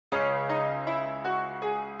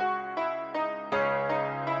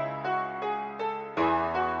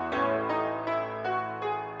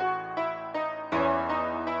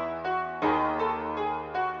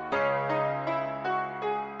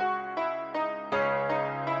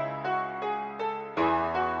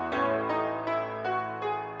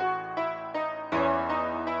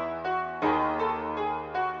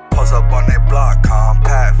100 block,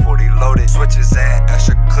 compact, 40 loaded. Switches and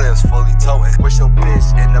extra clips, fully toting. Wish your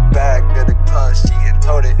bitch in the back of the club, she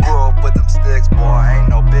toted. Grew up with them sticks, boy, ain't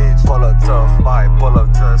no bitch. Pull up to a fight, pull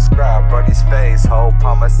up to a scrap. Brody's face, whole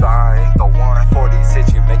promise I ain't the one. 40s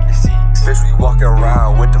hit you, make you see. Bitch, we walking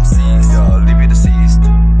around with them C's, leave you deceased.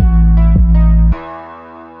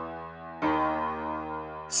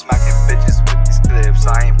 Smacking bitches with these clips.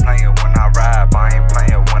 I ain't playing when I rap, I ain't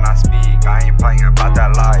playing when I speak. I ain't playing about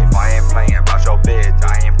that life, I ain't playing about your bitch.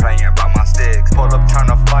 I ain't playing about my sticks. Pull up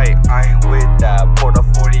tryna fight, I ain't with that. Pour the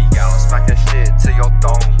 40 out, smack that shit to your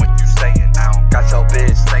dome. What you saying now? Got your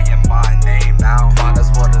bitch saying my name now. Might as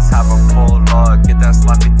well just have a pull up, get that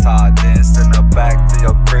sloppy tie, then send her back to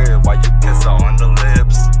your crib while you kiss her on the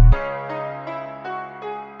lips.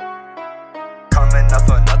 Coming up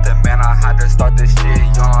for nothing, man, I had to start this shit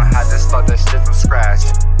young, had to start this shit from scratch.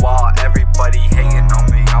 While everybody hating on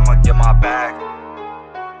me, I'ma get my bag.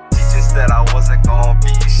 Teachers said I wasn't gonna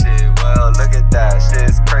be shit, well look at that,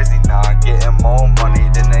 shit's crazy now. I'm getting more money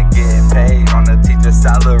than they getting paid on the teacher's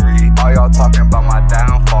salary. All y'all talking about my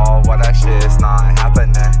downfall, well that shit's not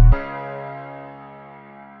happening.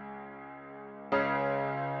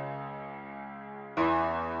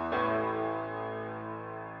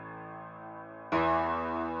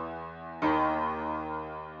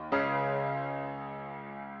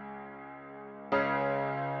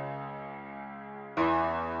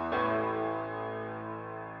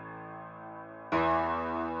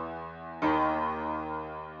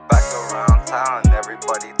 Around town,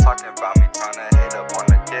 everybody talking about me, tryna hit up on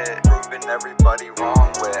the kid. Proving everybody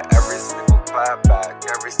wrong with every single clapback,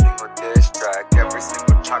 every single diss track, every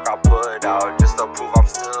single track I put out, just to prove I'm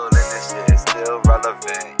still in this shit, still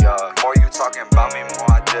relevant, yeah. More you talking about me,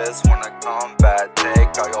 more I just wanna come back.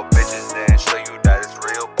 Take all your bitches and show you that it's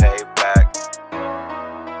real payback.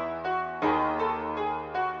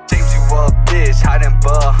 James, you a bitch, hiding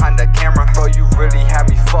behind the camera. Bro, you really had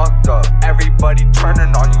me fucked up. Everybody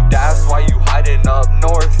turning on you, that's why you hiding up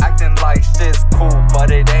north. Acting like shit's cool, but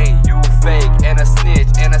it ain't. You fake and a snitch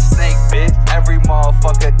and a snake, bitch. Every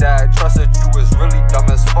motherfucker that trusted you is really dumb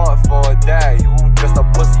as fuck for that. You just a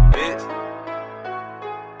pussy, bitch.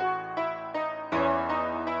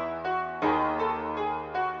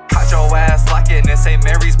 Caught your ass locking in St.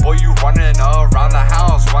 Mary's, boy, you running around the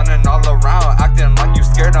house, running all around, acting like you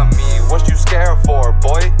scared of me. What you scared for,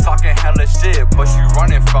 boy? Talking hella shit, but you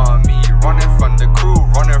running from me, running from the crew,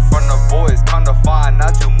 running